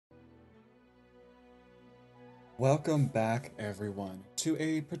Welcome back, everyone, to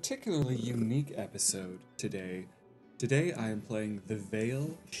a particularly unique episode today. Today I am playing The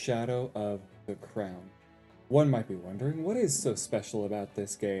Vale Shadow of the Crown. One might be wondering, what is so special about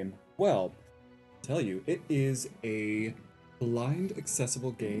this game? Well, I'll tell you, it is a blind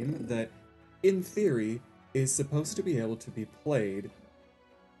accessible game that, in theory, is supposed to be able to be played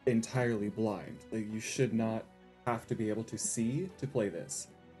entirely blind. Like, you should not have to be able to see to play this.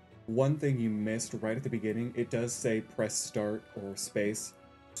 One thing you missed right at the beginning, it does say press start or space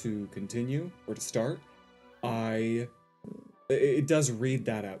to continue or to start. I it does read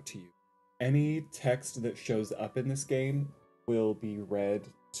that out to you. Any text that shows up in this game will be read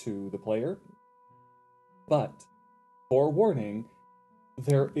to the player. But forewarning,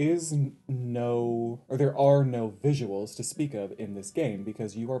 there are no visuals to speak of in this game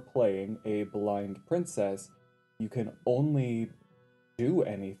because you are playing a blind princess. You can only do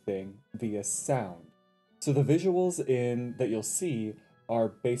anything via sound. So the visuals in that you'll see are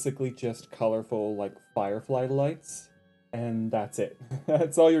basically just colorful like firefly lights, and that's it.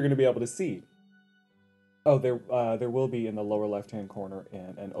 That's all you're going to be able to see. Oh, there will be in the lower left-hand corner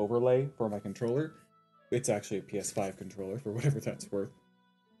an overlay for my controller. It's actually a PS5 controller for whatever that's worth.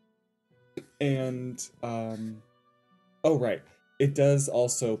 And oh right, it does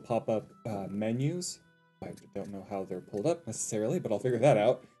also pop up menus. I don't know how they're pulled up necessarily, but I'll figure that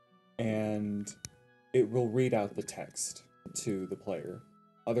out. And it will read out the text to the player.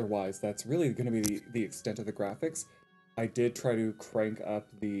 Otherwise, that's really going to be the extent of the graphics. I did try to crank up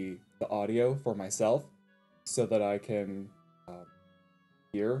the audio for myself so that I can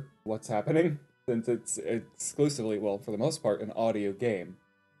hear what's happening, since it's exclusively, well, for the most part, an audio game.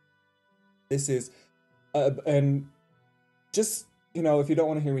 This is, and just, if you don't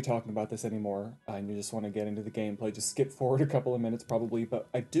want to hear me talking about this anymore, and you just want to get into the gameplay, just skip forward a couple of minutes probably, but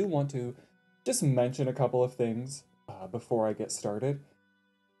I do want to just mention a couple of things before I get started.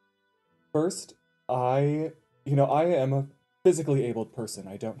 First, I am a physically abled person.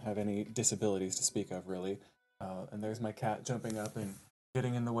 I don't have any disabilities to speak of, really. And there's my cat jumping up and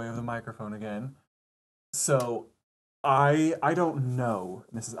getting in the way of the microphone again. So, I don't know.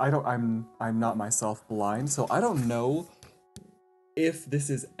 I'm not myself blind, so I don't know if this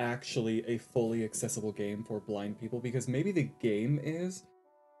is actually a fully accessible game for blind people, because maybe the game is,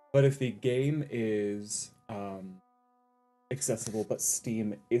 but if the game is accessible but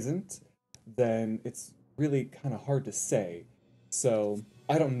Steam isn't, then it's really kind of hard to say. So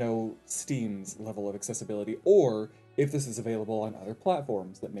I don't know Steam's level of accessibility or if this is available on other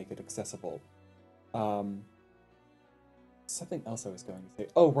platforms that make it accessible. Um, Something else I was going to say.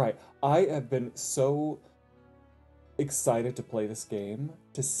 Oh, right. I have been so excited to play this game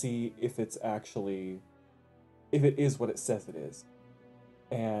to see if if it is what it says it is.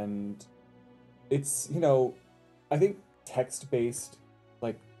 And it's, I think text-based,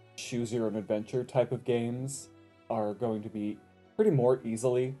 like choose your own adventure type of games are going to be pretty more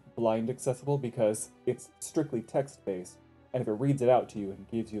easily blind accessible because it's strictly text-based. And if it reads it out to you and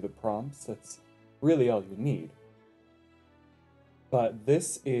gives you the prompts, that's really all you need. But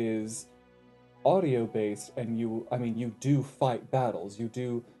this is audio based, and you do fight battles, you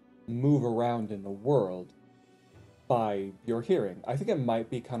do move around in the world by your hearing. I think it might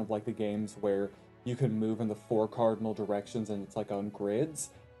be kind of like the games where you can move in the four cardinal directions and it's like on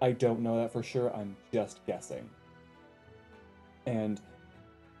grids. I don't know that for sure, I'm just guessing. And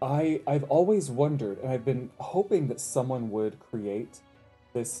I've always wondered, and I've been hoping that someone would create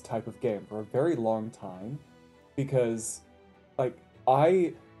this type of game for a very long time, because like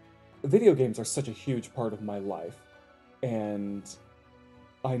I video games are such a huge part of my life, and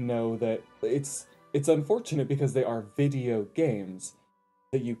I know that it's unfortunate because they are video games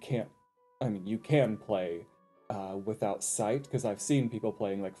that you can play without sight, because I've seen people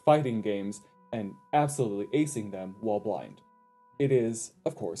playing like fighting games and absolutely acing them while blind. It is,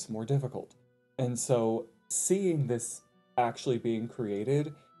 of course, more difficult. And so seeing this actually being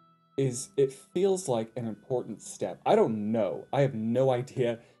created it feels like an important step. I don't know. I have no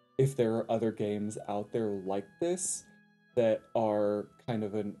idea if there are other games out there like this that are kind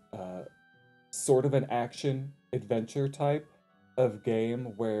of an sort of an action adventure type of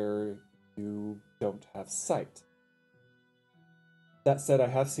game where you don't have sight. That said, I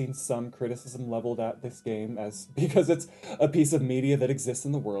have seen some criticism leveled at this game as because it's a piece of media that exists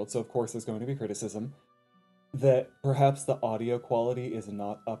in the world, so of course there's going to be criticism, that perhaps the audio quality is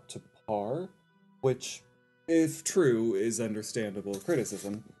not up to par, which, if true, is understandable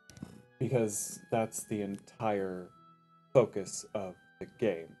criticism, because that's the entire focus of the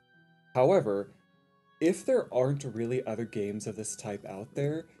game. However, if there aren't really other games of this type out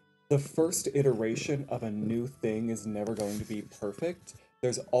there, the first iteration of a new thing is never going to be perfect.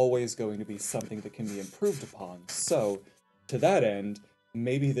 There's always going to be something that can be improved upon. So, to that end,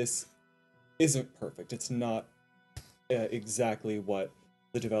 maybe this isn't perfect. It's not exactly what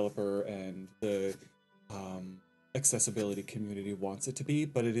the developer and the accessibility community wants it to be,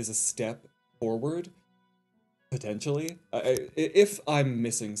 but it is a step forward potentially. If I'm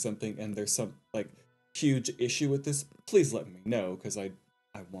missing something and there's some like huge issue with this, please let me know because I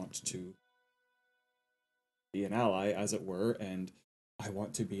want to be an ally, as it were, and I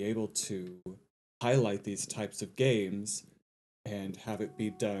want to be able to highlight these types of games and have it be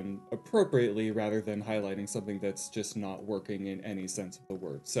done appropriately rather than highlighting something that's just not working in any sense of the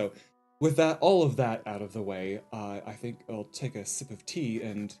word. So, with that, all of that out of the way, I think I'll take a sip of tea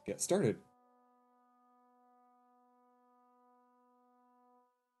and get started.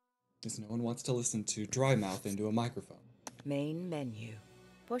 Because no one wants to listen to dry mouth into a microphone. Main menu.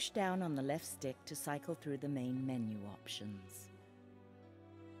 Push down on the left stick to cycle through the main menu options.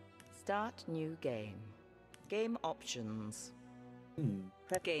 Start new game. Game options.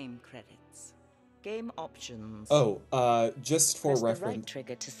 Game credits. Game options. Oh, just for Press reference. the right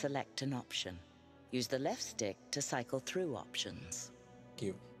trigger to select an option. Use the left stick to cycle through options. Thank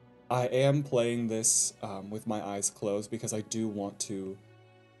you. I am playing this with my eyes closed because I do want to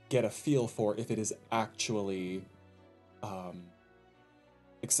get a feel for if it is actually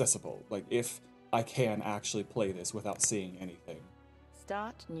accessible. Like, if I can actually play this without seeing anything.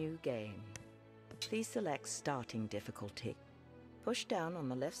 Start new game. Please select starting difficulty. Push down on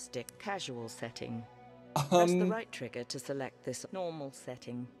the left stick casual setting. Press the right trigger to select this normal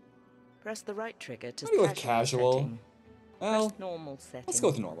setting. Press the right trigger to casual setting. Well, press normal setting. Let's go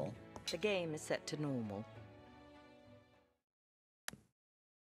with normal. The game is set to normal.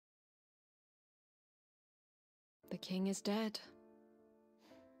 The king is dead.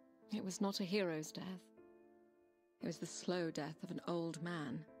 It was not a hero's death. It was the slow death of an old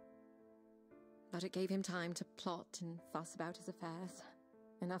man. But it gave him time to plot and fuss about his affairs.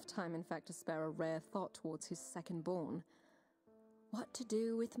 Enough time, in fact, to spare a rare thought towards his second-born. What to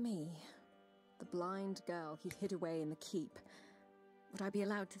do with me? The blind girl he hid away in the keep. Would I be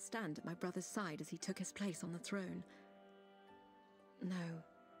allowed to stand at my brother's side as he took his place on the throne? No.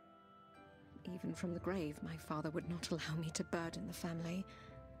 Even from the grave, my father would not allow me to burden the family.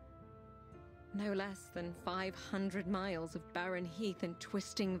 No less than 500 miles of barren heath and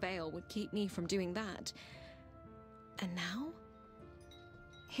twisting vale would keep me from doing that. And now?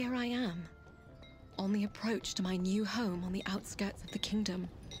 Here I am, on the approach to my new home on the outskirts of the kingdom.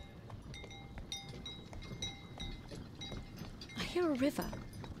 I hear a river.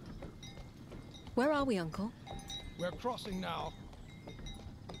 Where are we, Uncle? We're crossing now.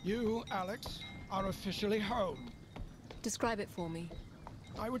 You, Alex, are officially home. Describe it for me.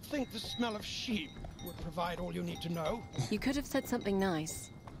 I would think the smell of sheep would provide all you need to know. You could have said something nice.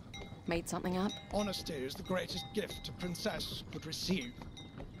 Made something up. Honesty is the greatest gift a princess could receive.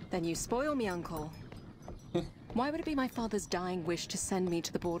 Then you spoil me, Uncle. Why would it be my father's dying wish to send me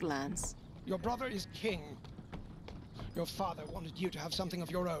to the borderlands? Your brother is king. Your father wanted you to have something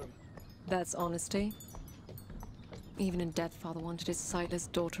of your own. That's honesty. Even in death, father wanted his sightless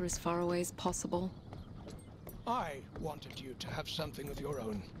daughter as far away as possible. I wanted you to have something of your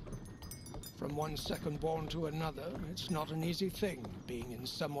own. From one second-born to another, it's not an easy thing, being in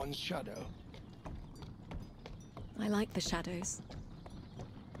someone's shadow. I like the shadows.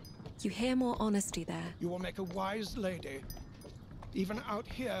 You hear more honesty there. You will make a wise lady, even out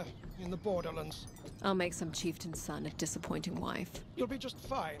here in the borderlands. I'll make some chieftain's son a disappointing wife. You'll be just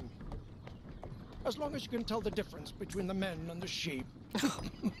fine. As long as you can tell the difference between the men and the sheep.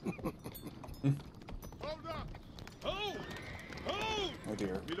 Hold up! Hold! Hold! Oh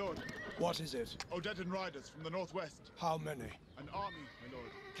dear. My lord, What is it? Odetan riders from the northwest. How many? An army, my lord.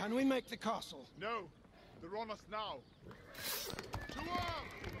 Can we make the castle? No, they're on us now. To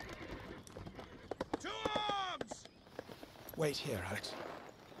arms! To arms! Wait here, Alex.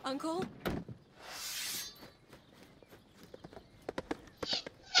 Uncle?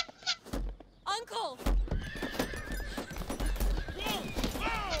 Uncle! Whoa!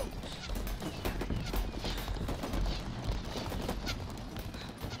 Whoa!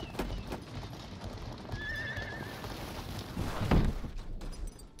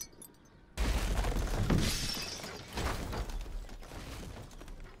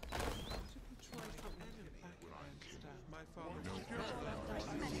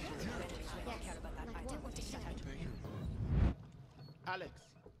 Alex!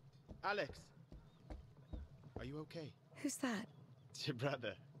 Alex! Are you okay? Who's that? It's your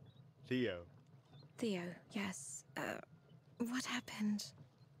brother, Theo. Theo, yes. What happened?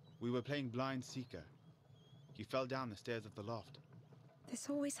 We were playing Blind Seeker. He fell down the stairs of the loft. This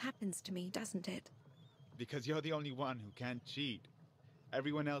always happens to me, doesn't it? Because you're the only one who can't cheat.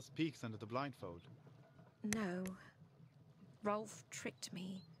 Everyone else peeks under the blindfold. No. Rolf tricked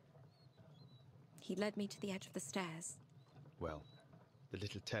me. He led me to the edge of the stairs. Well, the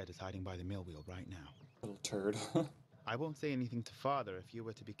little Ted is hiding by the mill wheel right now. Little turd. I won't say anything to Father if you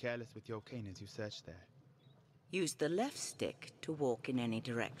were to be careless with your cane as you search there. Use the left stick to walk in any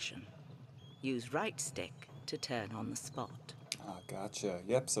direction. Use right stick to turn on the spot. Ah, gotcha.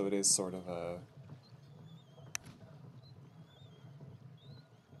 Yep, so it is sort of a...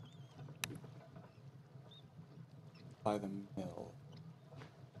 by the mill.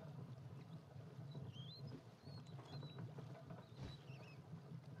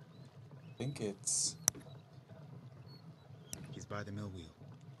 I think it's... He's by the mill wheel.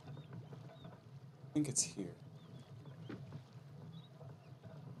 I think it's here.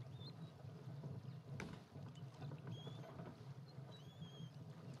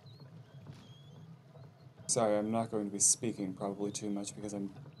 Sorry, I'm not going to be speaking probably too much because I'm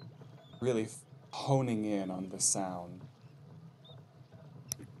really honing in on the sound.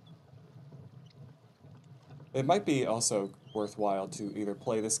 It might be also worthwhile to either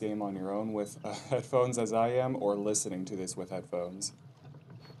play this game on your own with headphones as I am, or listening to this with headphones.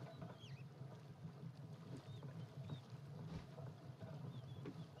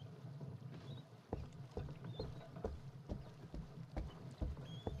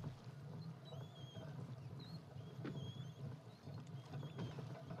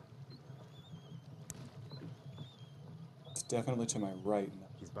 It's definitely to my right.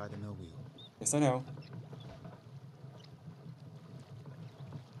 He's by the mill wheel. Yes, I know.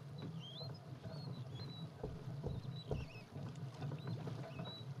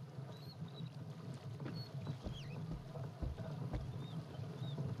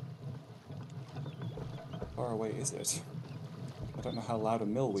 How far away is it? I don't know how loud a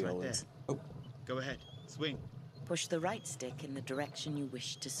mill It's wheel right is. there. Oh, Go ahead. Swing. Push the right stick in the direction you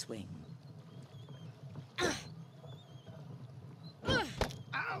wish to swing.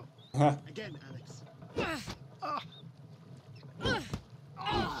 Ow! Again, Alex.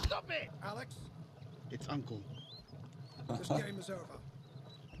 Stop it! Alex, It's Uncle. this game is over.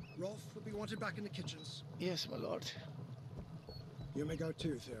 Rolf will be wanted back in the kitchens. Yes, my lord. You may go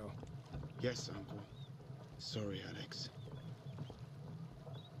too, Theo. Yes, Uncle. Sorry, Alex.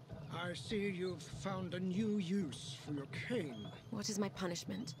 I see you've found a new use for your cane. What is my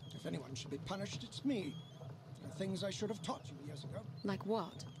punishment? If anyone should be punished, it's me. There are things I should have taught you years ago. Like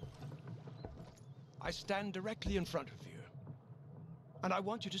what? I stand directly in front of you, and I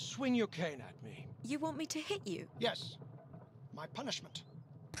want you to swing your cane at me. You want me to hit you? Yes, my punishment.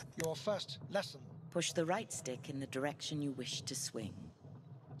 Your first lesson. Push the right stick in the direction you wish to swing.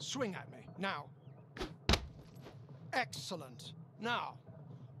 Swing at me, now. Excellent. Now,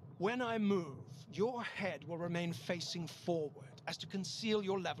 when I move, your head will remain facing forward as to conceal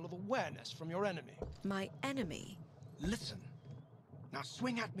your level of awareness from your enemy. My enemy? Listen. Now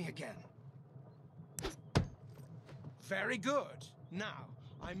swing at me again. Very good. Now,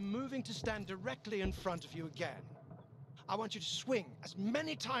 I'm moving to stand directly in front of you again. I want you to swing as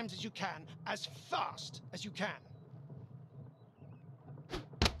many times as you can, as fast as you can.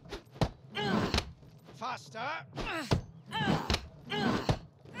 Faster.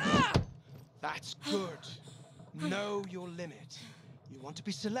 That's good. Know your limit. You want to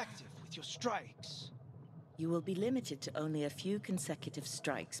be selective with your strikes. You will be limited to only a few consecutive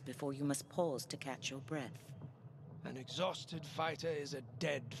strikes before you must pause to catch your breath. An exhausted fighter is a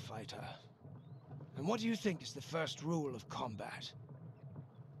dead fighter. And what do you think is the first rule of combat?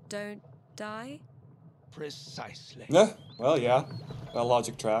 Don't die? Precisely. yeah, well, yeah. That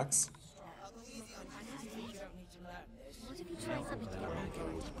logic tracks.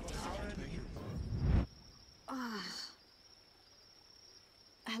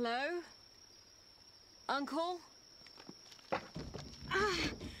 Hello? Uncle?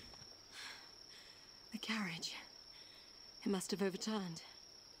 The carriage. It must have overturned.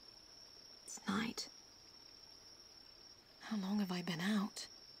 It's night. How long have I been out?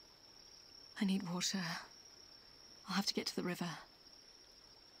 I need water. I'll have to get to the river.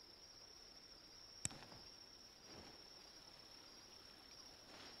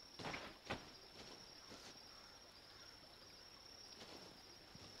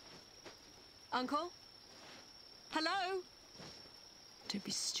 Uncle? Hello? Don't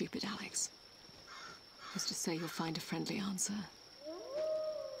be stupid, Alex. Who's to say you'll find a friendly answer?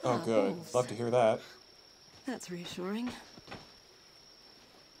 Oh, good. wolves. Love to hear that. That's reassuring.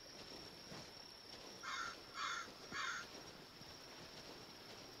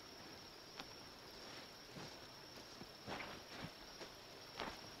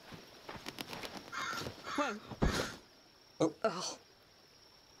 Oh. Oh.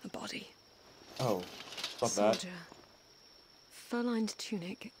 A body. Oh. Love that. Soldier. Fur-lined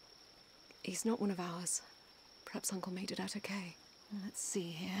tunic. He's not one of ours. Perhaps Uncle made it out okay. Let's see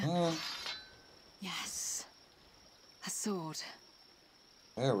here. Yes. A sword.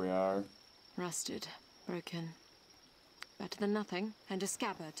 There we are. Rusted. Broken. Better than nothing. And a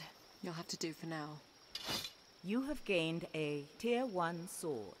scabbard. You'll have to do for now. You have gained a Tier 1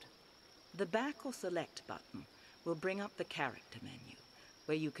 sword. The back or select button will bring up the character menu,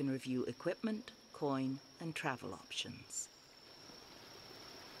 where you can review equipment, coin, and travel options.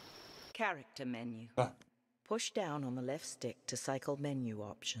 Character menu. Push down on the left stick to cycle menu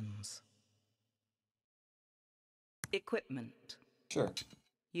options. Equipment. Sure.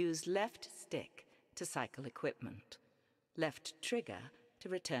 Use left stick to cycle equipment. Left trigger to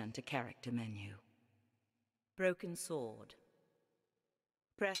return to character menu. Broken sword.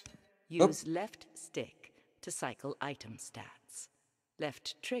 Use left stick to cycle item stats.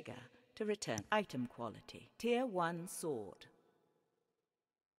 Left trigger to return item quality. Tier 1 sword.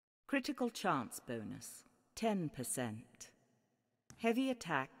 Critical chance bonus, 10%. Heavy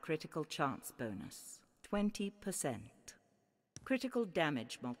attack critical chance bonus, 20%. Critical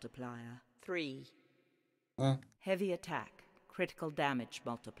damage multiplier, 3. Heavy attack critical damage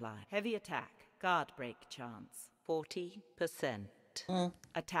multiplier. Heavy attack guard break chance, 40%.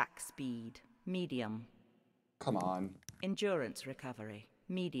 Attack speed, medium. Come on. Endurance recovery,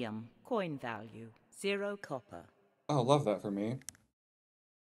 medium. Coin value, 0 copper. Oh, love that for me.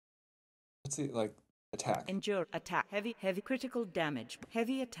 Let's see, like, attack. Endure attack, heavy critical damage,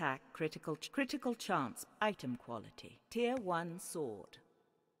 heavy attack, critical chance, item quality, Tier 1 sword.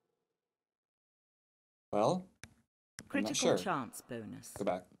 Well, I'm not Critical sure. chance bonus. Go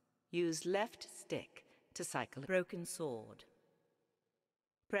back. Use left stick to cycle a broken sword.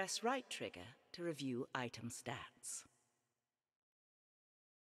 Press right trigger to review item stats.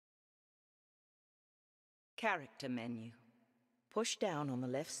 Character menu. Push down on the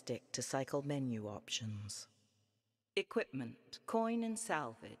left stick to cycle menu options. Equipment, coin and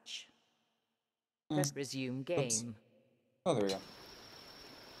salvage. Press resume game. Oops. Oh, there we go.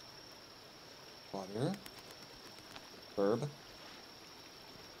 Water. Verb.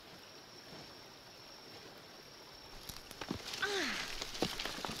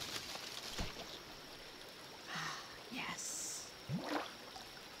 Yes.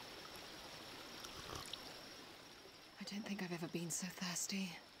 I don't think I've ever been so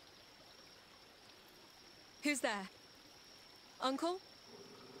thirsty. Who's there? Uncle?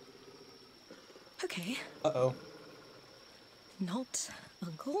 Okay. Uh-oh. Not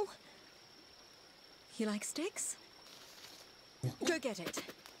Uncle. You like sticks? Go get it.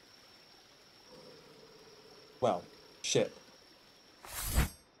 Well, shit.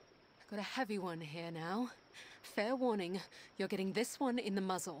 Got a heavy one here now. Fair warning, you're getting this one in the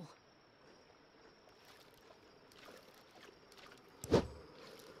muzzle.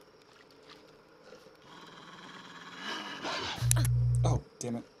 Oh,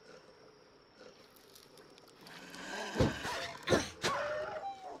 damn it.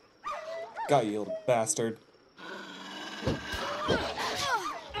 Got you, little bastard.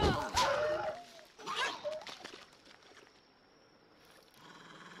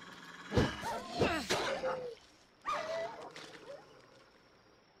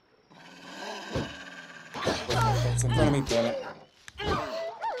 It's in front of me, damn it.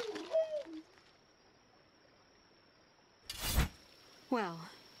 Well,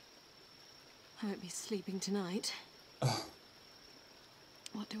 I won't be sleeping tonight.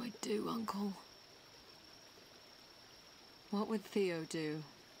 What do I do, Uncle? What would Theo do?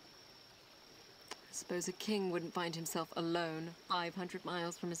 I suppose a king wouldn't find himself alone 500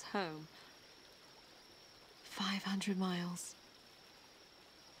 miles from his home. 500 miles.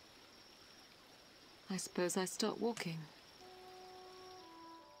 I suppose I start walking.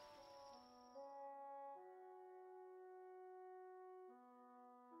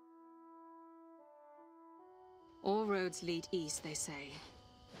 All roads lead east, they say.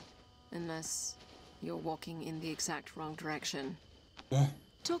 Unless you're walking in the exact wrong direction.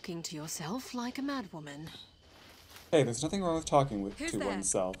 Talking to yourself like a madwoman. Hey, there's nothing wrong with talking Who's to there?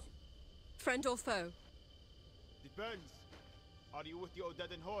 oneself. Friend or foe? Depends. Are you with the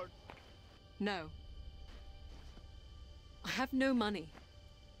Odedan Horde? No. I have no money.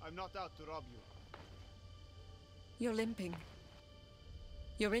 I'm not out to rob you. You're limping.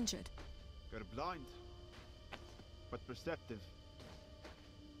 You're injured. You're blind, but perceptive.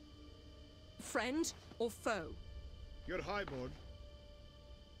 Friend or foe? You're highborn.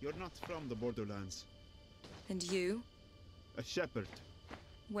 You're not from the borderlands. And you? A shepherd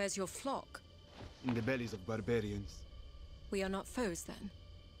Where's your flock? in the bellies of barbarians. We are not foes, then?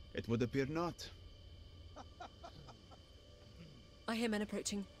 It would appear not. I hear men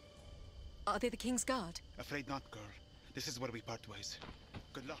approaching. Are they the King's Guard? Afraid not, girl. This is where we part ways.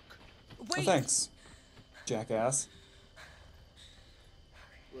 Good luck. Wait! Oh, thanks, jackass.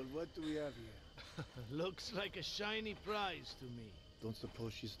 Well, what do we have here? Looks like a shiny prize to me. Don't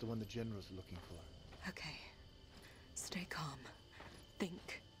suppose she's the one the General's looking for. Okay. Stay calm.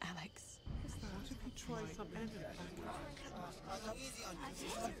 Think, Alex. What if you try something?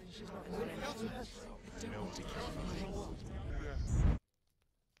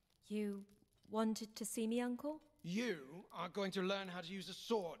 You wanted to see me, Uncle? You are going to learn how to use a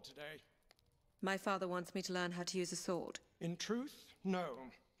sword today. My father wants me to learn how to use a sword. In truth, no,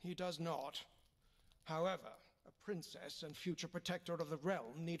 he does not. However, a princess and future protector of the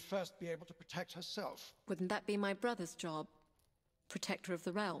realm need first be able to protect herself. Wouldn't that be my brother's job? Protector of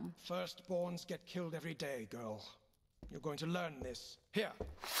the realm? Firstborns get killed every day, girl. You're going to learn this. Here,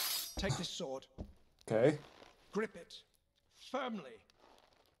 take this sword. Okay. Grip it. Firmly.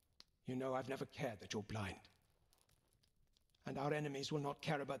 You know I've never cared that you're blind. And our enemies will not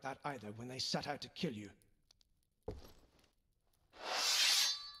care about that either when they set out to kill you.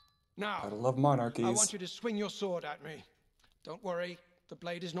 Now, Gotta love monarchies. I want you to swing your sword at me. Don't worry, the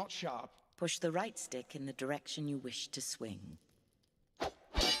blade is not sharp. Push the right stick in the direction you wish to swing.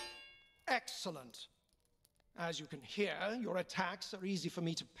 Excellent. As you can hear, your attacks are easy for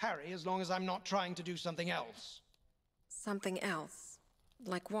me to parry as long as I'm not trying to do something else. Something else?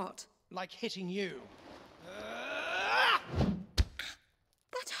 Like what? Like hitting you. That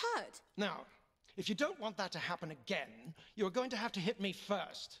hurt! Now, if you don't want that to happen again, you're going to have to hit me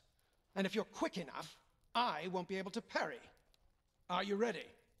first. And if you're quick enough, I won't be able to parry. Are you ready?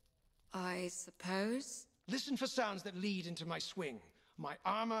 I suppose? Listen for sounds that lead into my swing. My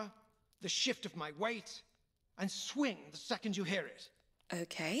armor, the shift of my weight, and swing the second you hear it.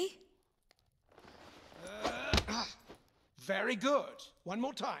 Okay. Very good. One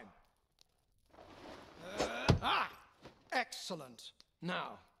more time. Excellent.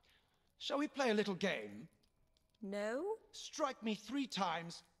 Now, shall we play a little game? No? Strike me 3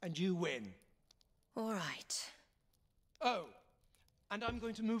 times and you win. All right. Oh, and I'm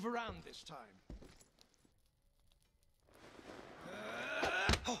going to move around this time.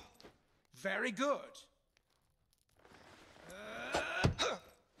 Very good. I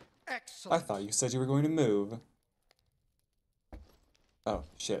Excellent. thought you said you were going to move. Oh,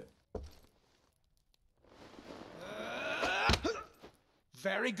 shit.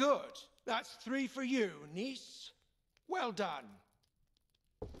 Very good. That's 3 for you, niece. Well done.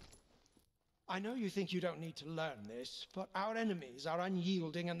 I know you think you don't need to learn this, but our enemies are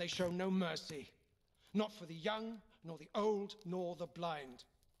unyielding and they show no mercy. Not for the young, nor the old, nor the blind.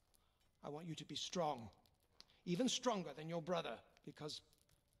 I want you to be strong. Even stronger than your brother, because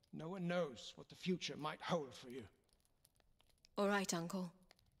no one knows what the future might hold for you. All right, Uncle.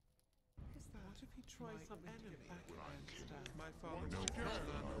 What if you try something back against my father?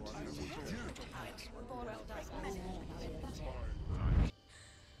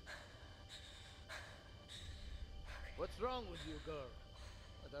 What's wrong with you, girl?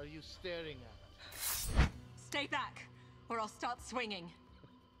 What are you staring at? Stay back, or I'll start swinging.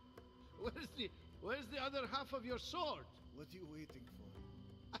 Where's the other half of your sword? What are you waiting for?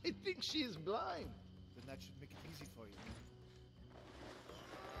 I think she is blind. Then that should make it easy for you.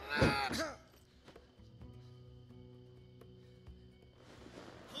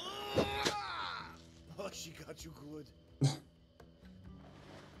 Oh, she got you good.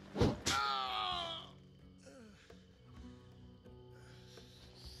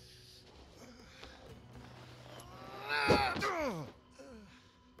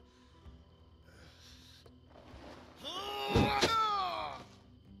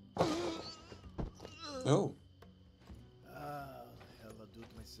 Oh. Hell, I'll do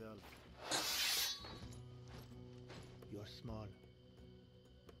it myself. You're small.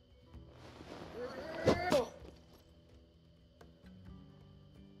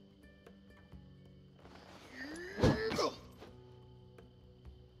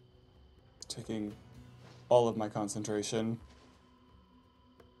 Taking all of my concentration.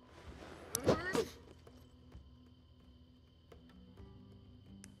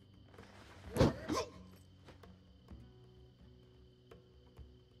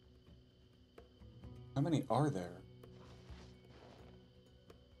 How many are there?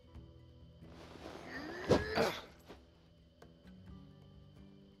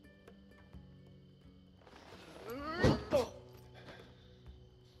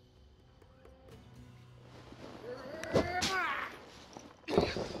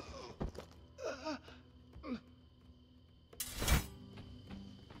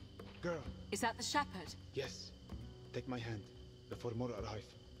 Is that the shepherd? Yes. Take my hand, before more arrive.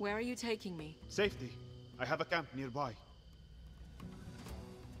 Where are you taking me? Safety. I have a camp nearby.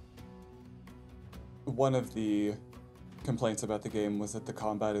 One of the complaints about the game was that the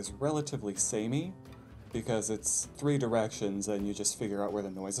combat is relatively samey, because it's 3 directions and you just figure out where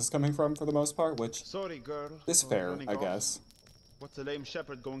the noise is coming from for the most part, which Sorry, girl. is for fair, running I off. guess. What's a lame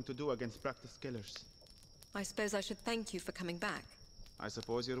shepherd going to do against practiced killers? I suppose I should thank you for coming back. I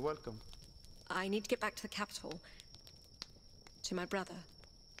suppose you're welcome. I need to get back to the capital. To my brother.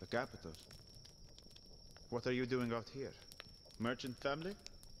 The capital? What are you doing out here? Merchant family?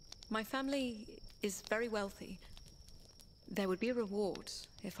 My family is very wealthy. There would be a reward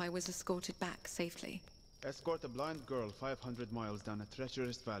if I was escorted back safely. Escort a blind girl 500 miles down a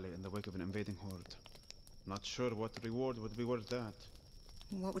treacherous valley in the wake of an invading horde. Not sure what reward would be worth that.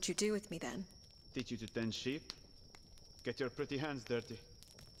 What would you do with me then? Teach you to tend sheep? Get your pretty hands dirty.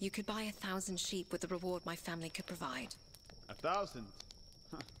 You could buy 1,000 sheep with the reward my family could provide. 1,000?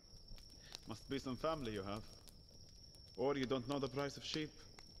 Must be some family you have. Or you don't know the price of sheep.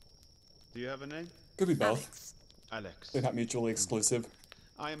 Do you have a name? Could be both. Alex. Alex. They're not mutually exclusive.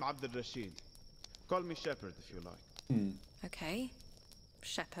 I am Abd al-Rashid. Call me Shepherd if you like. Okay.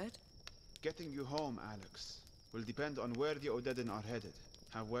 Shepherd. Getting you home, Alex, will depend on where the Odedin are headed,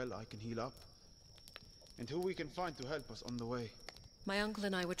 how well I can heal up, and who we can find to help us on the way. My uncle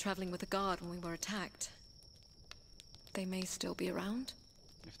and I were traveling with a guard when we were attacked. They may still be around.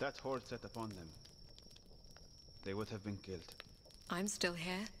 If that horde set upon them, they would have been killed. I'm still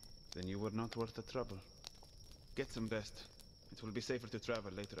here. Then you were not worth the trouble. Get some rest. It will be safer to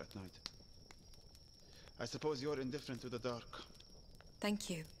travel later at night. I suppose you're indifferent to the dark. Thank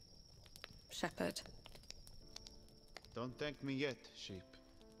you, Shepherd. Don't thank me yet, sheep.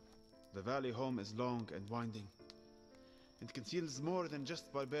 The valley home is long and winding. It conceals more than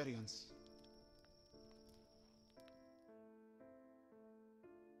just barbarians.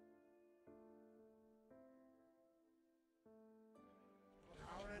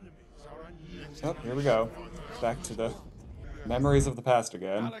 Oh, here we go. Back to the memories of the past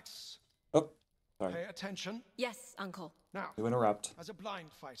again. Alex, Oh, sorry. pay attention. Yes, Uncle. Now, To interrupt. as a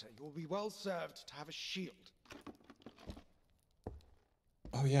blind fighter, you will be well served to have a shield.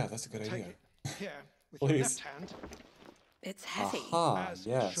 Oh yeah, that's a good Take idea. it here with your Please. left hand, It's heavy. Aha, as it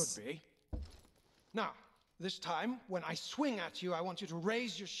yes. should be. Now, this time, when I swing at you, I want you to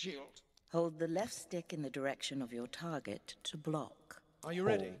raise your shield. Hold the left stick in the direction of your target to block. Are you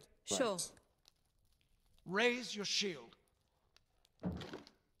ready? Hold. Sure. Right. Raise your shield.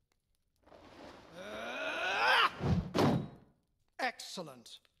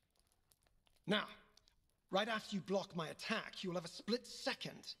 Excellent. Now, right after you block my attack, you'll have a split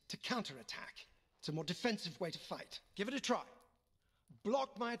second to counterattack. It's a more defensive way to fight. Give it a try.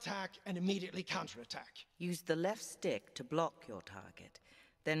 Block my attack and immediately counterattack. Use the left stick to block your target.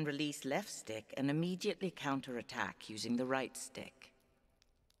 Then release left stick and immediately counterattack using the right stick.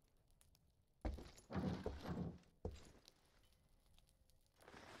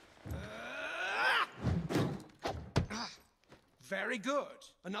 Very good.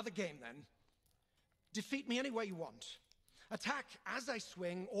 Another game then. Defeat me any way you want. Attack as I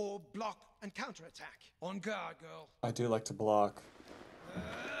swing or block and counterattack. On guard, girl. I do like to block.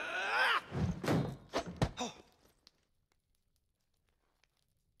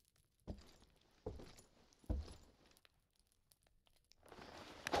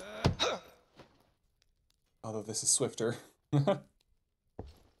 Although this is swifter.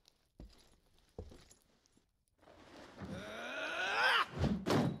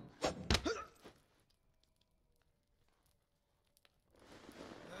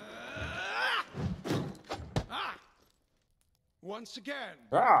 Once again.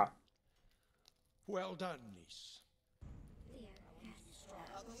 Ah! Well done, niece.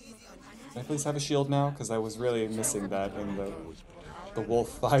 Can I please have a shield now? Because I was really missing that in the wolf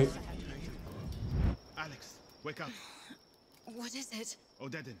fight. Alex, wake up. What is it?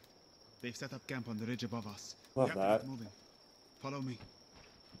 Odedin. They've set up camp on the ridge above us. Love Captain that. is moving. Follow me.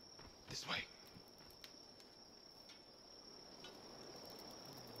 This way.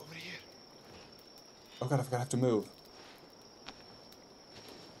 Over here. Oh god, I forgot I have to move.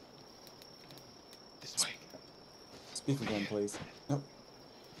 This way. Speak again, please. Nope.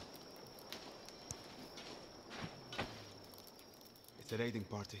 It's a raiding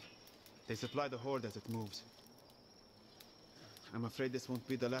party. They supply the horde as it moves. I'm afraid this won't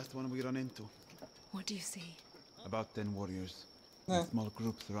be the last one we run into. What do you see? About 10 warriors. Eh. In small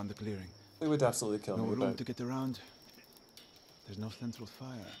groups around the clearing. They would absolutely kill No me, room but to get around. There's no central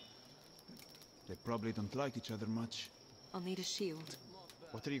fire. They probably don't like each other much. I'll need a shield.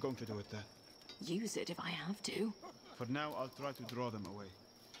 What are you going to do with that? use it if I have to. For now, I'll try to draw them away.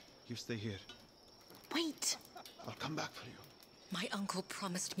 You stay here. Wait! I'll come back for you. My uncle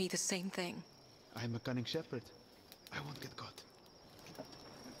promised me the same thing. I'm a cunning shepherd. I won't get caught.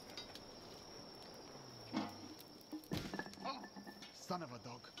 Oh, son of a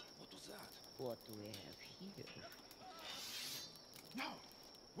dog. What was that? What do we have here? No!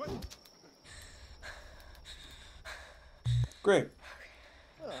 Wait! Great.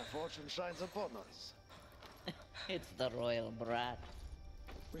 Fortune shines upon us. It's the royal brat.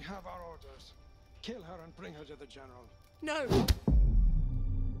 We have our orders. Kill her and bring her to the general. No!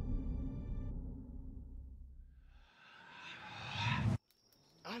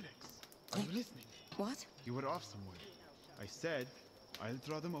 Alex, are you listening? What? You were off somewhere. I said, I'll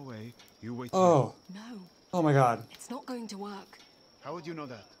draw them away. You wait Oh. No. Oh my god. It's not going to work. here. How would you know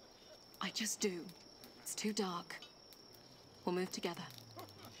that? I just do. It's too dark. We'll move together.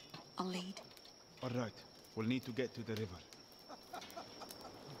 I'll lead. All right. We'll need to get to the river.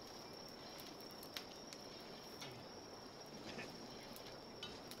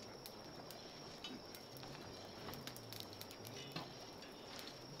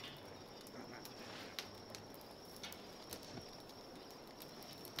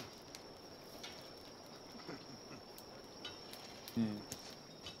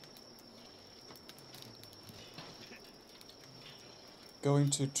 Going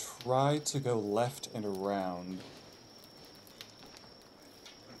to try to go left and around.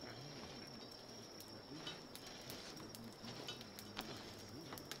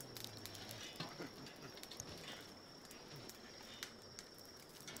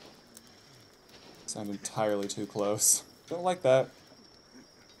 Sound entirely too close. Don't like that.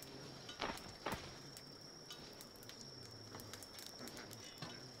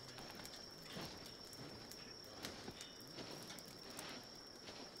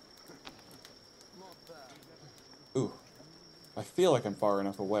 Ooh. I feel like I'm far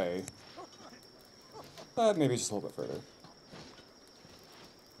enough away. But maybe just a little bit further.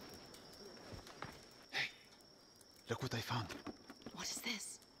 Hey, look what I found. What is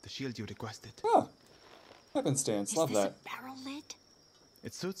this? The shield you requested. Oh. Weapon stance. Love Is this that. a barrel lid?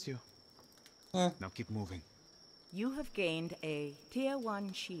 It suits you. Eh. Now keep moving. You have gained a Tier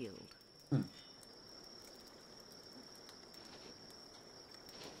 1 shield.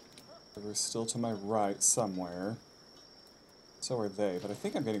 River's still to my right somewhere. So are they, but I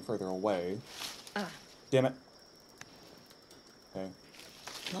think I'm getting further away. Damn it. Okay.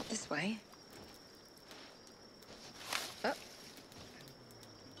 Not this way.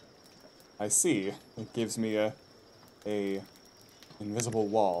 I see. It gives me a invisible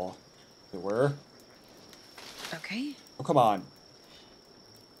wall. As it were. Okay. Oh, come on.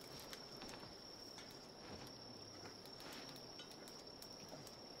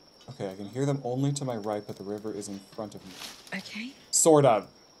 Okay, I can hear them only to my right, but the river is in front of me. Okay. Sort of.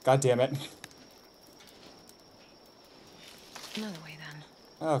 God damn it. Another way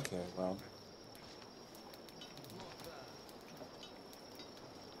then. Okay, well.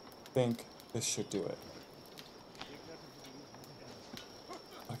 Think this should do it.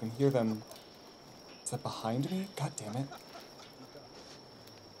 I can hear them. Is that behind me? God damn it.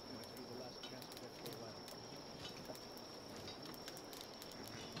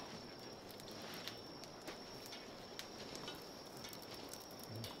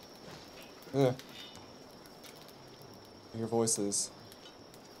 Ugh. I hear voices.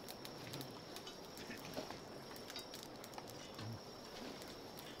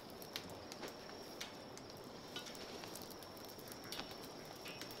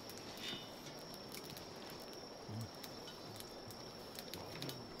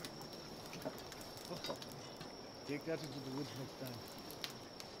 Take that into the woods next time.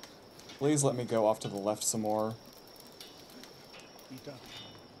 Please let me go off to the left some more. Eat up.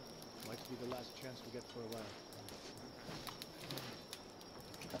 Might be the last chance we get for a while.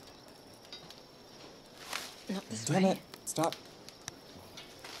 Not this Damn way. it. Stop.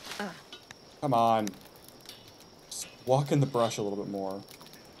 Come on. Just walk in the brush a little bit more.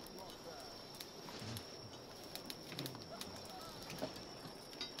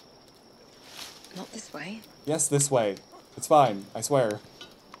 Not this way. Yes, this way. It's fine, I swear.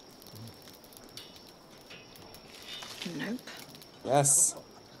 Nope. Yes.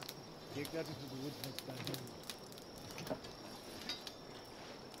 Take that into the woods next time.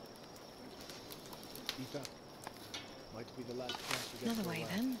 Eat up. Might be the last chance we get Another for a way while.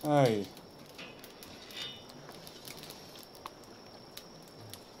 then. Aye.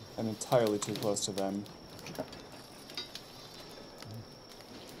 I'm entirely too close to them.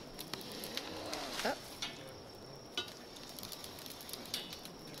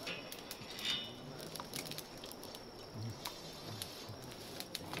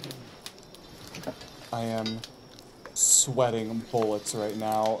 I am sweating bullets right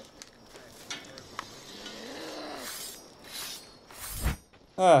now.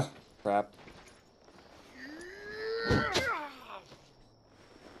 Ah, crap.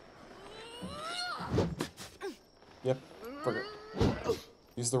 Yep, forget.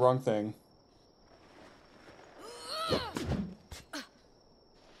 Use the wrong thing.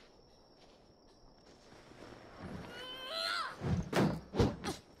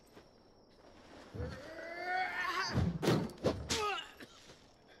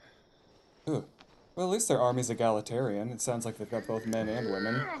 Ooh. Well, at least their army's egalitarian. It sounds like they've got both men and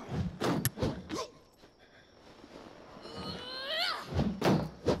women.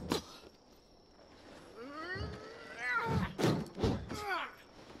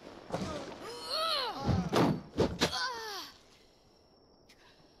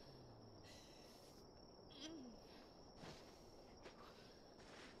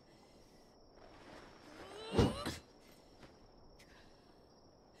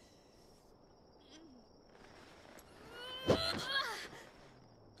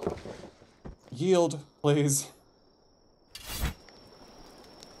 Yield, please.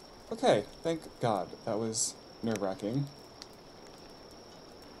 Okay, thank God. That was nerve-wracking.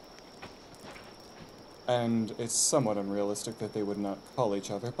 And it's somewhat unrealistic that they would not call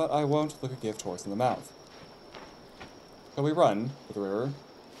each other, but I won't look a gift horse in the mouth. Shall we run to the river?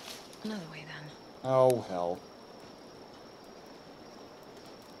 Another way, then. Oh, hell.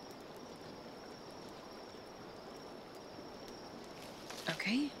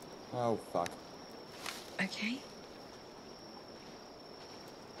 Okay. Oh, fuck. Okay.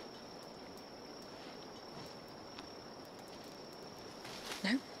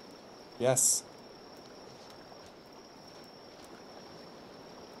 No? Yes.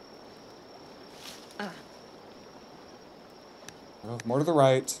 Oh, more to the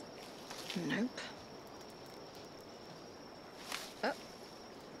right. Nope. Oh.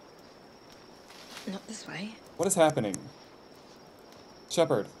 Not this way. What is happening?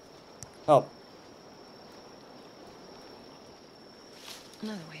 Shepherd, help.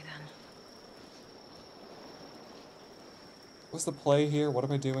 Another way, then. What's the play here? What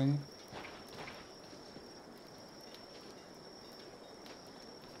am I doing?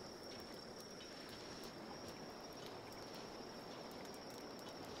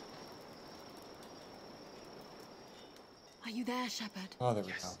 Are you there, Shepherd? Oh, there we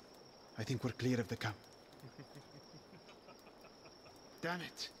Yes. go. I think we're clear of the camp. Damn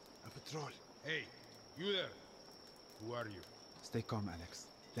it! A patrol. Hey, you there. Who are you? Stay calm, Alex.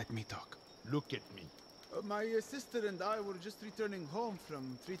 Let me talk. Look at me. My sister and I were just returning home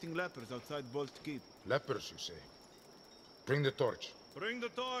from treating lepers outside Bolt Keep. Lepers, you say? Bring the torch. Bring the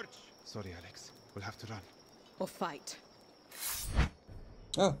torch! Sorry, Alex. We'll have to run. Or fight?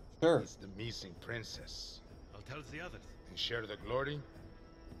 Oh, sure. It's the missing princess. I'll tell the others. And share the glory?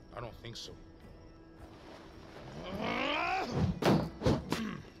 I don't think so.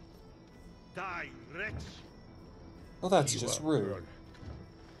 Die, wretch! Well, that's Give just up, rude. girl.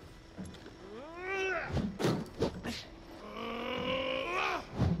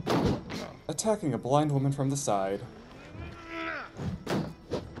 Attacking a blind woman from the side.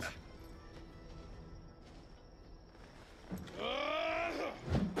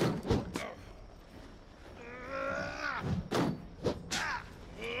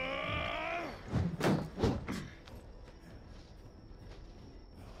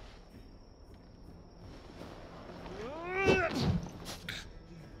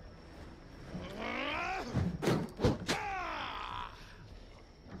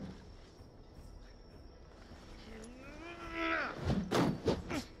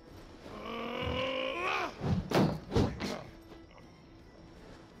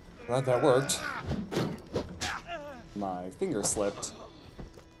 Glad that worked. My finger slipped.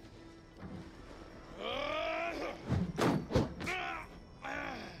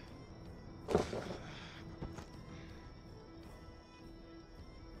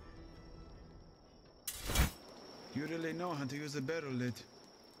 You really know how to use a barrel lid.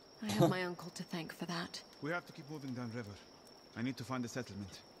 I have my uncle to thank for that. We have to keep moving downriver. I need to find a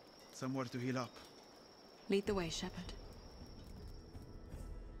settlement. Somewhere to heal up. Lead the way, Shepherd.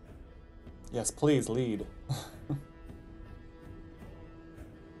 Yes, please, lead.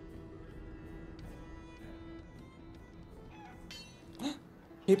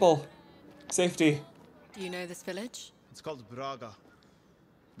 People! Safety! Do you know this village? It's called Braga.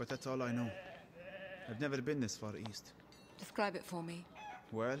 But that's all I know. I've never been this far east. Describe it for me.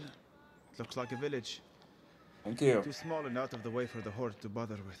 Well, it looks like a village. Thank you. Too small and out of the way for the horde to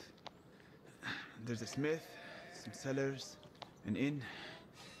bother with. There's a smith, some cellars, an inn.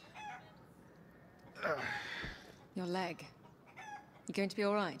 Your leg. You going to be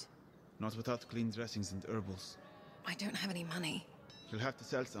all right? Not without clean dressings and herbals. I don't have any money. You'll have to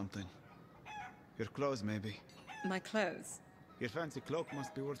sell something. Your clothes, maybe. My clothes? Your fancy cloak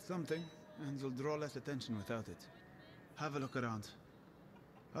must be worth something, and you'll draw less attention without it. Have a look around.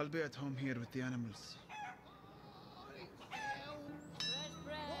 I'll be at home here with the animals.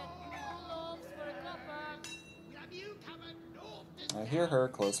 I hear her,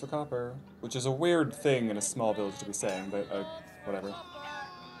 close for copper. Which is a weird thing in a small village to be saying, but whatever.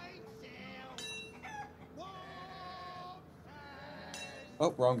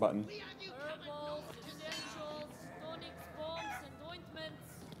 Oh, wrong button.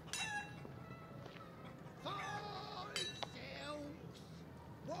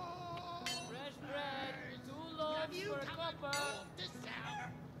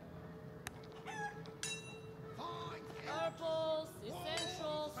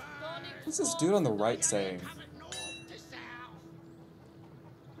 What's this dude on the right saying?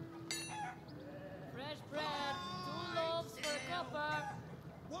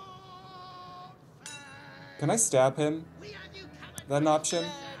 Can I stab him? Is that an option?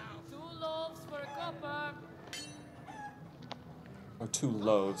 Oh, 2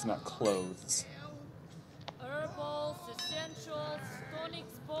 loaves, not clothes. Herbals, essentials,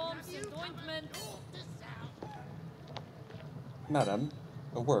 tonics, bombs, and ointments. Madam,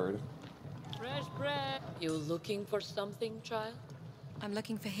 a word. Fresh bread. You looking for something, child? I'm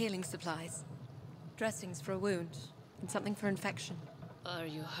looking for healing supplies. Dressings for a wound, and something for infection. Are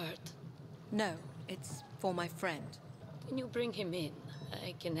you hurt? No, it's for my friend. Can you bring him in?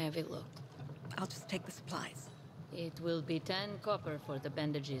 I can have a look. I'll just take the supplies. It will be 10 copper for the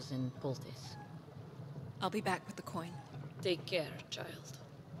bandages and poultice. I'll be back with the coin. Take care, child.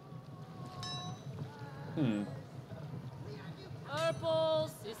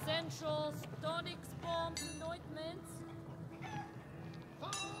 Herbals, essentials, tonics, bombs, and ointments.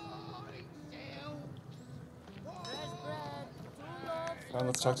 Fresh bread, 2 loaves. Now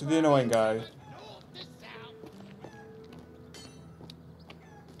let's talk to the annoying guy.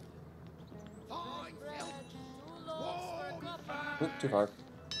 Oop, too far.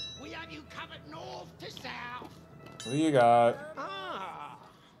 We have you covered north to south. What do you got? Ah,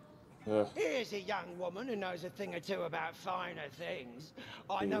 Ugh. here's a young woman who knows a thing or two about finer things.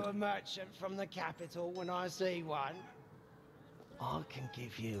 I know a merchant from the capital when I see one. I can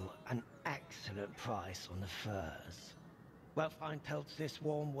give you an excellent price on the furs. Well-fine pelts this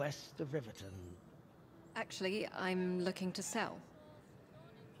warm west of Riverton. Actually, I'm looking to sell.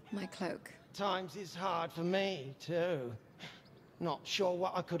 My cloak. Times is hard for me, too. Not sure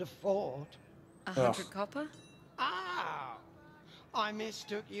what I could afford. 100 copper? Ah! I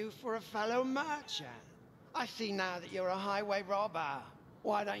mistook you for a fellow merchant. I see now that you're a highway robber.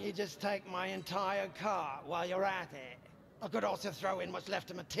 Why don't you just take my entire cart while you're at it? I could also throw in what's left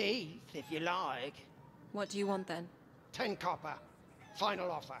of my teeth, if you like. What do you want then? 10 copper.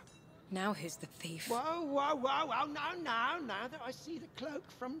 Final offer. Now who's the thief? Whoa, whoa, whoa, whoa, no. Now that I see the cloak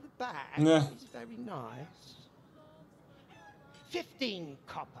from the back, Yeah. it's very nice. 15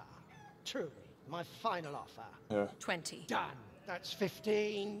 copper. Truly, my final offer. Yeah. 20. Done. That's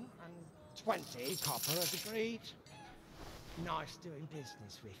 15 and 20 copper as agreed. Nice doing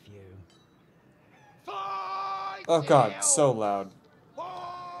business with you. Oh god, so loud.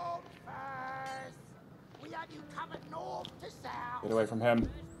 We have you covered north to south. Get away from him.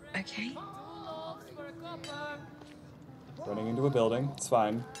 Okay. Running into a building. It's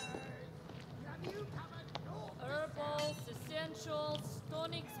fine. Herbals, essentials,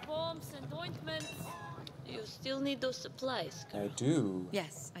 tonics, bombs, and ointments. You still need those supplies, I do.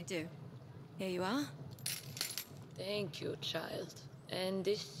 Yes, I do. Here you are. Thank you, child. And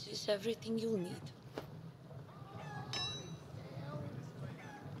this is everything you'll need.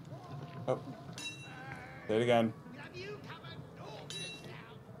 Oh. Say it again.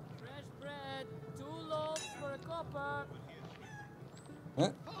 Fresh bread, 2 loaves for a copper. Huh?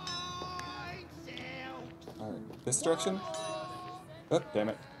 Alright, this direction? Oh, damn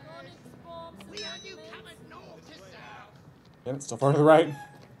it. Damn it, still far to the right.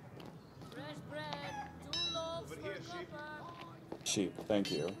 Fresh bread, 2 loaves for a copper. Sheep,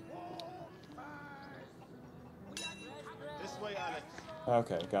 thank you. This way, Alex.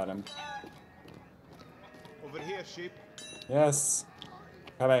 Okay, got him. Over here, sheep. Yes.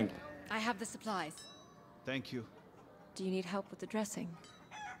 Coming. I have the supplies. Thank you. Do you need help with the dressing?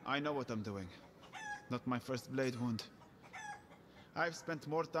 I know what I'm doing. Not my first blade wound. I've spent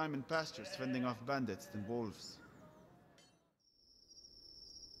more time in pastures fending off bandits than wolves.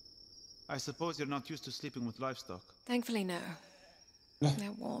 I suppose you're not used to sleeping with livestock. Thankfully, no.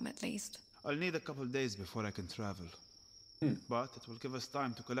 They're warm, at least. I'll need a couple days before I can travel. But it will give us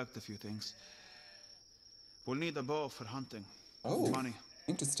time to collect a few things. We'll need a bow for hunting. Oh, money.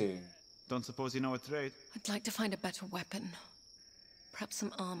 Interesting. Don't suppose you know a trade? I'd like to find a better weapon. Perhaps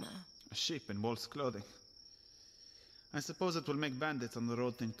some armor. A sheep in wolf's clothing. I suppose it will make bandits on the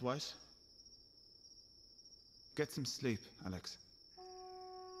road think twice. Get some sleep, Alex.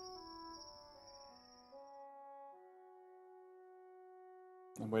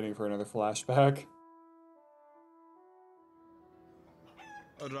 I'm waiting for another flashback.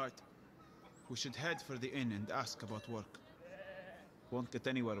 All right. We should head for the inn and ask about work. Won't get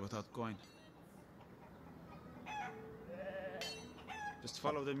anywhere without coin. Just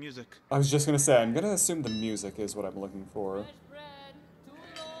follow the music. I was just gonna say, I'm gonna assume the music is what I'm looking for. Fresh bread, 2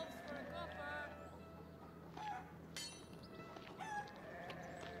 loaves for a copper.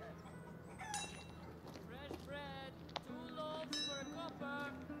 Fresh bread, 2 loaves for a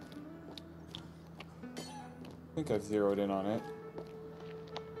copper. I think I've zeroed in on it.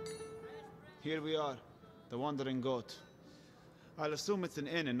 Here we are, the Wandering Goat. I'll assume it's an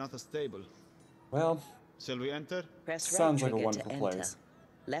inn and not a stable. Well, shall we enter? Press sounds right like a trigger to wonderful enter. place.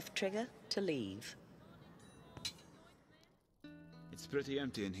 Left trigger to leave. It's pretty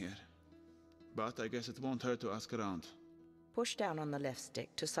empty in here. But I guess it won't hurt to ask around. Push down on the left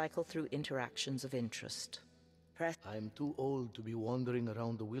stick to cycle through interactions of interest. Press. I'm too old to be wandering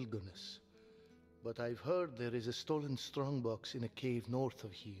around the wilderness. But I've heard there is a stolen strongbox in a cave north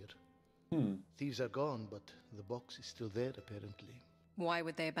of here. Thieves are gone, but the box is still there, apparently. Why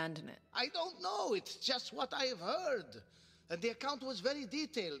would they abandon it? I don't know. It's just what I have heard. And the account was very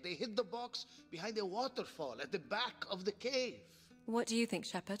detailed. They hid the box behind a waterfall at the back of the cave. What do you think,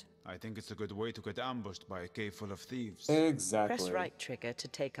 Shepard? I think it's a good way to get ambushed by a cave full of thieves. Exactly. Press right trigger to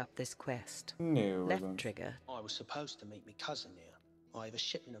take up this quest. No. Left trigger. I was supposed to meet my cousin here. I have a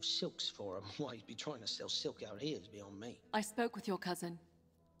shipment of silks for him. Why he'd be trying to sell silk out here is beyond me. I spoke with your cousin.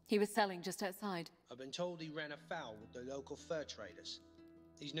 He was selling just outside. I've been told he ran afoul with the local fur traders.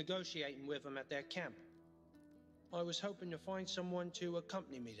 He's negotiating with them at their camp. I was hoping to find someone to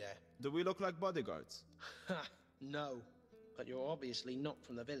accompany me there. Do we look like bodyguards? Ha! No. But you're obviously not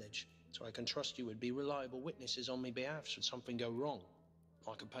from the village, so I can trust you would be reliable witnesses on my behalf should something go wrong.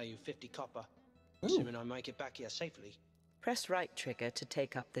 I could pay you 50 copper, assuming I make it back here safely. Press right trigger to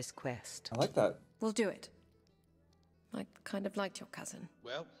take up this quest. I like that. We'll do it. I kind of liked your cousin.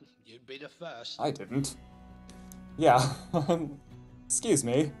 Well, you'd be the first. I didn't. Yeah. Excuse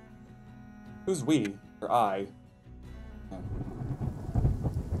me. Who's we? Or I?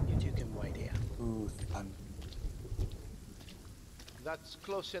 You two can wait here. Ooh, That's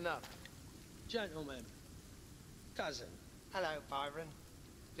close enough. Gentlemen, cousin. Hello, Byron.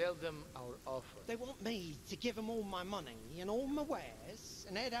 Tell them our offer. They want me to give them all my money and all my wares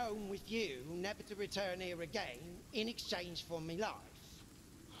and head home with you, never to return here again, in exchange for me life.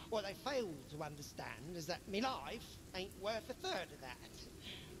 What they fail to understand is that me life ain't worth a third of that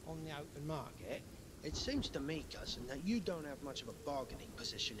on the open market. It seems to me, cousin, that you don't have much of a bargaining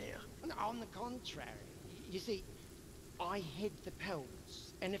position here. And on the contrary, you see, I hid the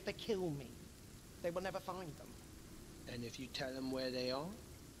pelts, and if they kill me, they will never find them. And if you tell them where they are?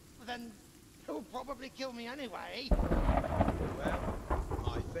 Then they'll probably kill me anyway. Well,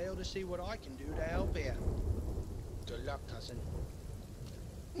 I fail to see what I can do to help here. Good luck, cousin.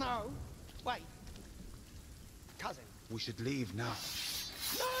 No, wait. Cousin. We should leave now.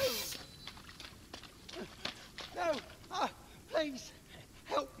 No! No! Please,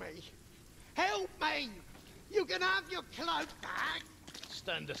 help me. Help me! You can have your cloak back!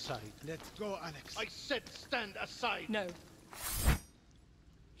 Stand aside. Let's go, Alex. I said stand aside! No.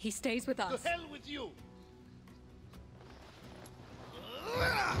 He stays with us. To hell with you!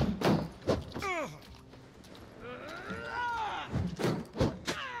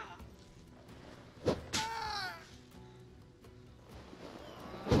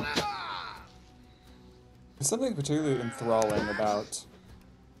 There's something particularly enthralling about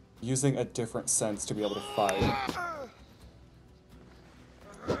using a different sense to be able to fight.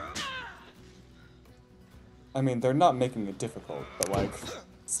 I mean, they're not making it difficult, but like,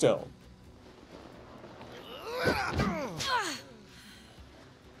 still.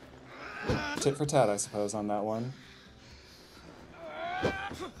 Tit for tat, I suppose, on that one.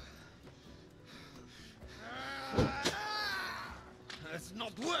 It's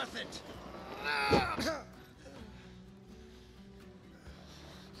not worth it!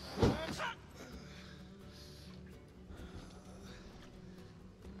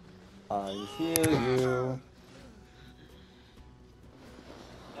 I hear you.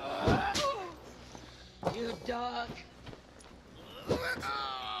 You dog!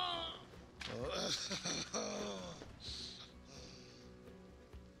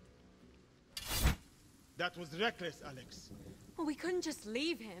 That was reckless, Alex. Well, we couldn't just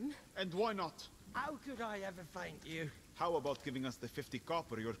leave him. And why not? How could I ever faint you? How about giving us the 50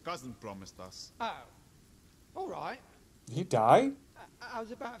 copper your cousin promised us? Oh. All right. Did he die? I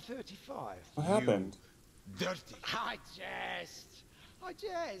was about 35. What happened? Dirty. I jest.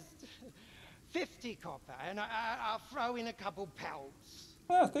 50 copper, and I'll throw in a couple pelts.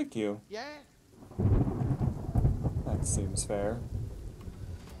 Ah, thank you. Yeah? That seems fair.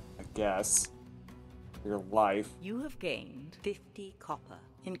 I guess. Your life. You have gained 50 copper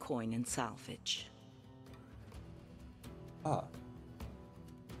in coin and salvage. Ah.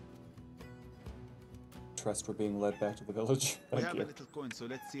 Trust we're being led back to the village. We Thank have you. a little coin, so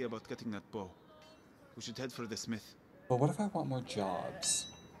let's see about getting that bow. We should head for the smith. But what if I want more jobs? Is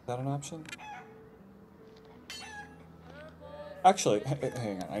that an option? Actually,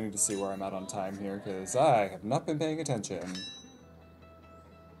 hang on. I need to see where I'm at on time here, because I have not been paying attention.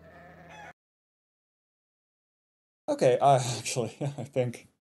 Okay, actually, I think...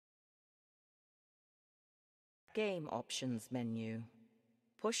 Game options menu.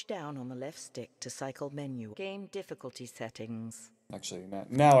 Push down on the left stick to cycle menu. Game difficulty settings. Actually,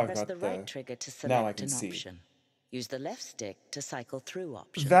 now I've Press got the right trigger to now I select can an see. option. Use the left stick to cycle through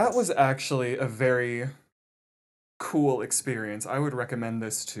options. That was actually a very cool experience. I would recommend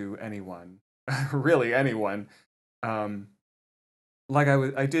this to anyone. Really, anyone. Like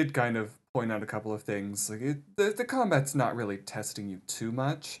I did kind of point out a couple of things. Like the combat's not really testing you too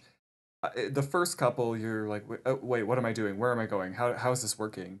much. The first couple, you're like, wait, what am I doing? Where am I going? How is this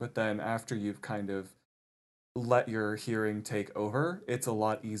working? But then after you've kind of let your hearing take over, it's a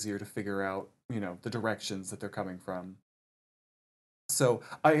lot easier to figure out, the directions that they're coming from. So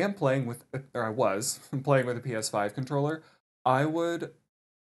I am playing with, or I was playing with a PS5 controller.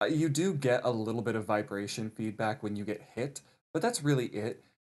 You do get a little bit of vibration feedback when you get hit, but that's really it.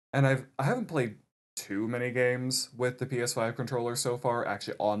 And I haven't played too many games with the PS5 controller so far,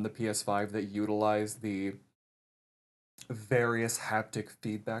 actually on the PS5 that utilize the various haptic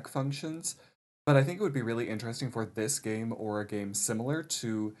feedback functions. But I think it would be really interesting for this game or a game similar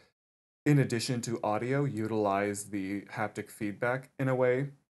to, in addition to audio, utilize the haptic feedback in a way.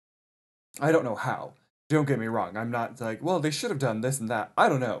 I don't know how. Don't get me wrong. I'm not like, well, they should have done this and that. I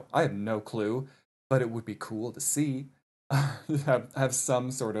don't know. I have no clue. But it would be cool to see. have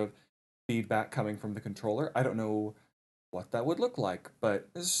some sort of feedback coming from the controller. I don't know what that would look like, but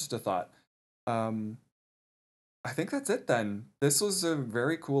it's just a thought. I think that's it then. This was a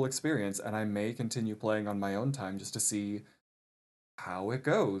very cool experience, and I may continue playing on my own time just to see how it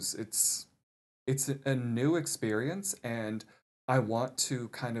goes. It's a new experience, and I want to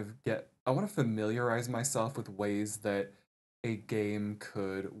I want to familiarize myself with ways that a game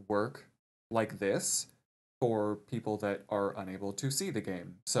could work like this for people that are unable to see the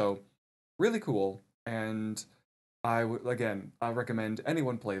game. So, really cool, and I recommend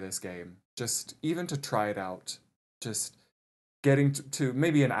anyone play this game, just even to try it out. Just getting to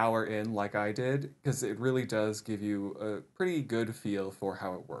maybe an hour in like I did, because it really does give you a pretty good feel for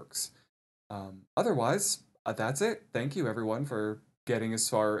how it works. Otherwise, that's it. Thank you everyone for getting as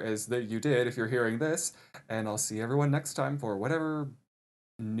far as that you did if you're hearing this, and I'll see everyone next time for whatever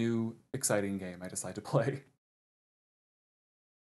new exciting game I decide to play.